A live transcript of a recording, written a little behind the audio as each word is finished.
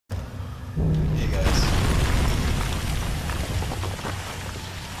Hey guys.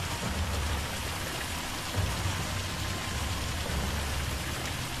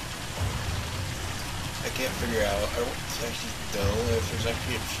 I can't figure out, I don't actually know if there's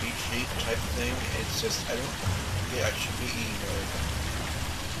actually a cheat sheet type thing. It's just, I don't, yeah, I should be,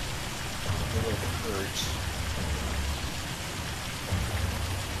 a little bit hurts.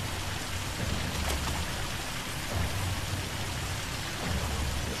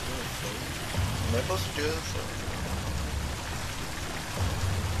 Am I supposed to do this? Or?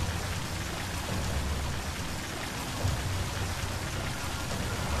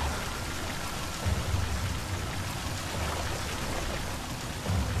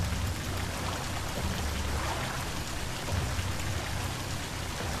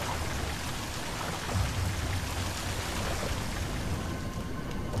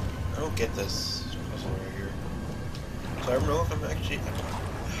 I don't get this puzzle right here. So I don't know if I'm actually, I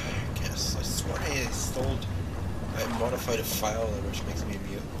guess, I swear I modified a file which makes me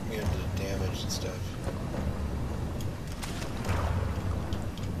immune to damage and stuff.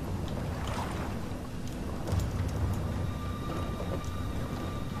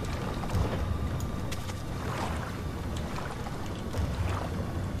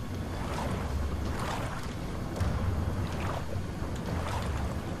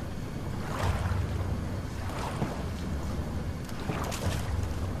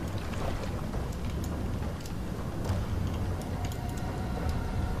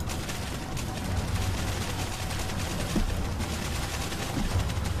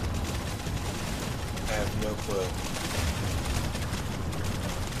 I have no clue.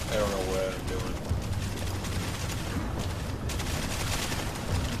 I don't know what I'm doing.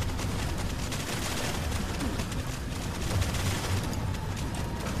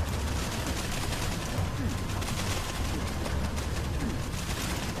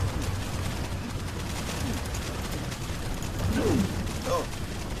 Oh,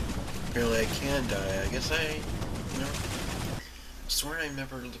 apparently I can die. I guess swear I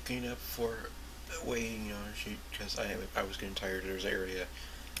remember looking up for a way, because I was getting tired. There's an area,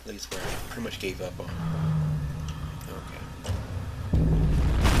 at least where I pretty much gave up on. Okay.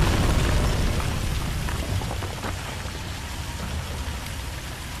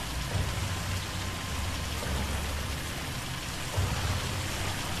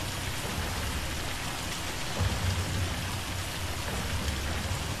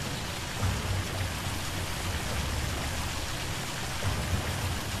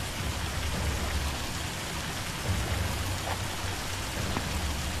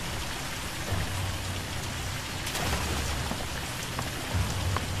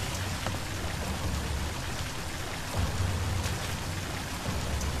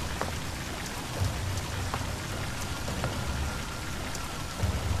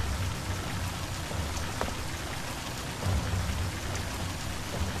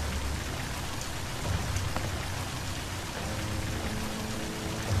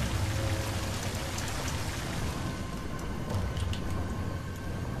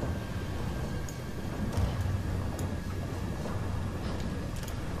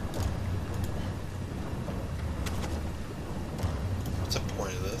 What's the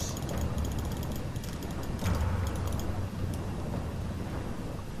point of this?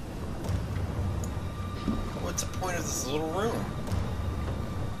 What's the point of this little room?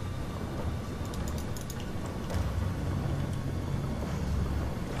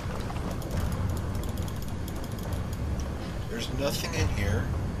 There's nothing in here.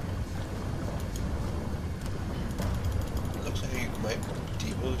 Looks like you might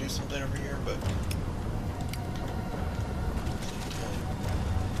be able to do something over here, but...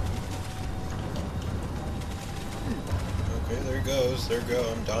 Okay, there it goes. There we go.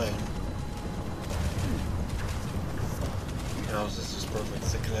 I'm dying. Now this is perfect.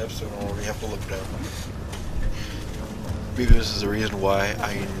 Second episode, I already have to look it up. Maybe this is the reason why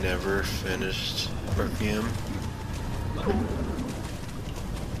I never finished Requiem.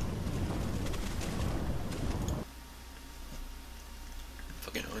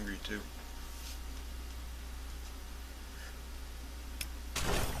 Fucking hungry too.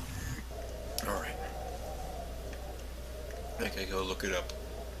 Alright. I gotta go look it up.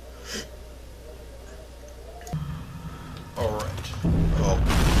 Alright. Oh.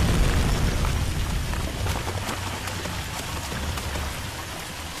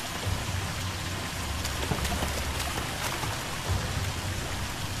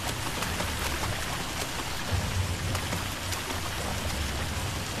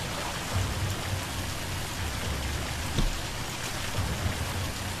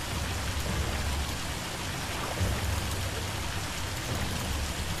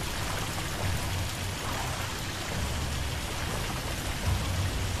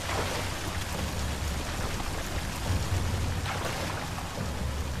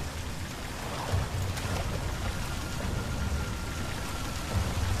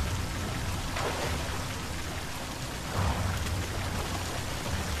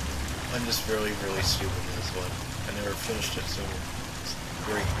 I'm just really, really stupid in this one. I never finished it, so it's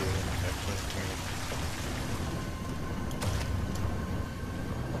very good if I play it through.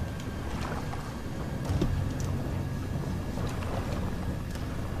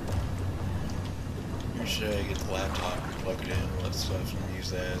 Usually I get the laptop and plug it in and all that stuff and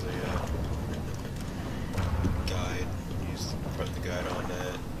use that as a guide. Put the guide on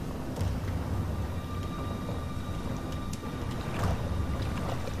that.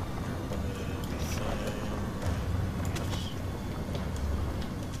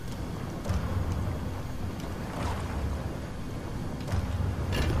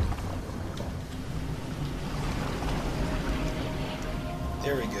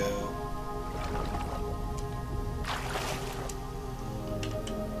 There we go.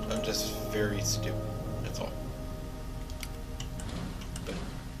 I'm just very stupid, that's all.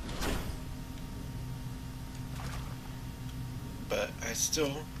 But I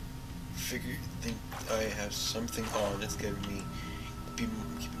still think I have something on that's giving me,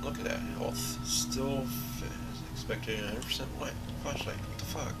 look at that, health still as expected, 100% light, flashlight, what the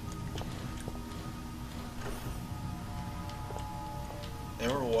fuck? I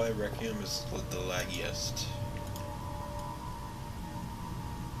don't know why Requiem is the laggiest.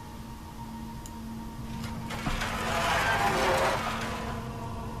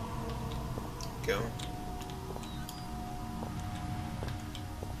 Go.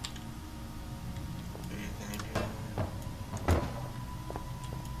 Anything in here?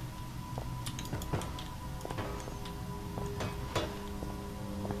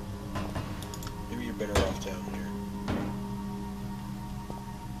 Maybe you're better off down here.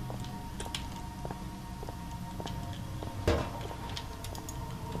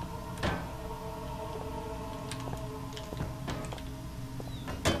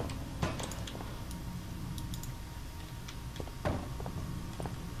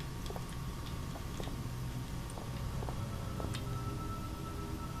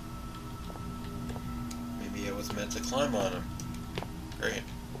 I was meant to climb on him. Great.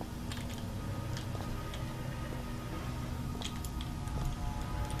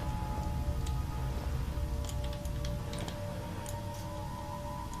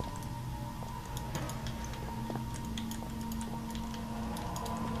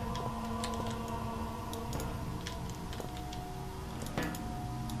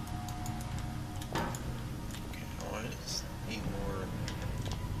 Okay, I just need more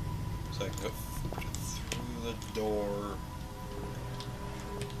so I can go the door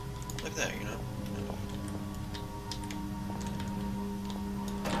like that, you know.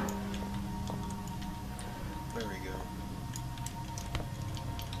 There we go.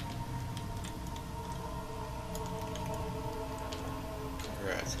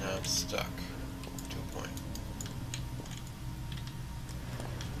 Congrats, now I'm stuck to a point.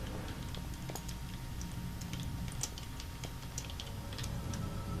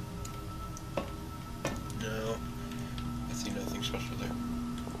 No, I see nothing special there.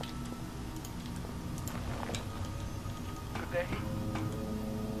 Good day.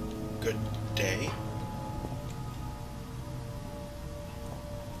 Good day?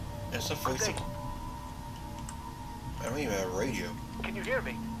 That's a voice of... I don't even have a radio. Can you hear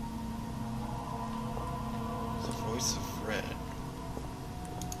me? It's the voice of Red.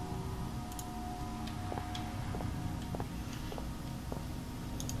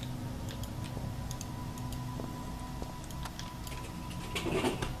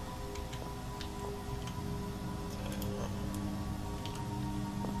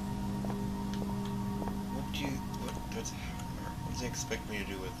 What do they expect me to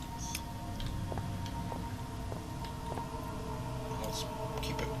do with this? I'll just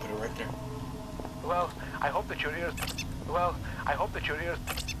keep it, put it right there. Well, I hope that your ears... Well, I hope that your ears...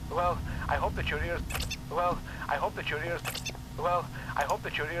 Well, I hope that your ears... Well, I hope that your ears... Well, I hope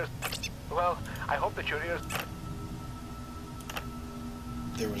that your ears... Well, I hope that your ears...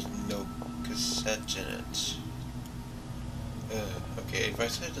 There was no cassette in it. Okay, if I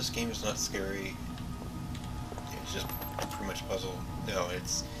said this game is not scary, it's just pretty much puzzle. No,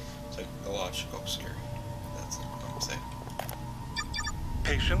 it's psychological scary. That's what I'm saying.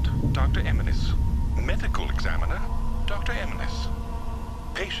 Patient, Dr. Eminis. Medical examiner, Dr. Eminis.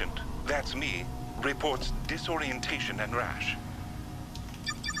 Patient, that's me, reports disorientation and rash.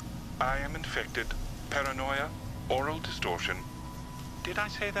 I am infected, paranoia, oral distortion. Did I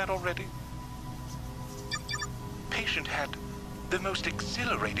say that already? Patient had the most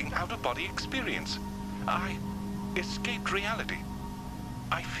exhilarating out-of-body experience. I escaped reality.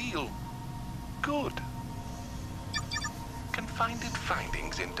 I feel good. Confided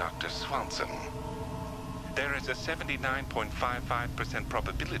findings in Dr. Swanson. there is a 79.55%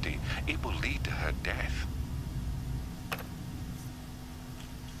 probability it will lead to her death.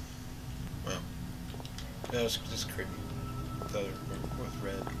 Wow. That was just creepy. The other with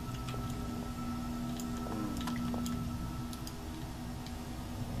red.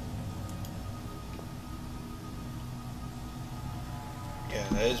 Yeah,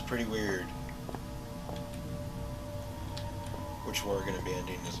 that is pretty weird. Which we're going to be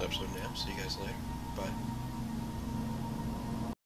ending this episode now. See you guys later. Bye.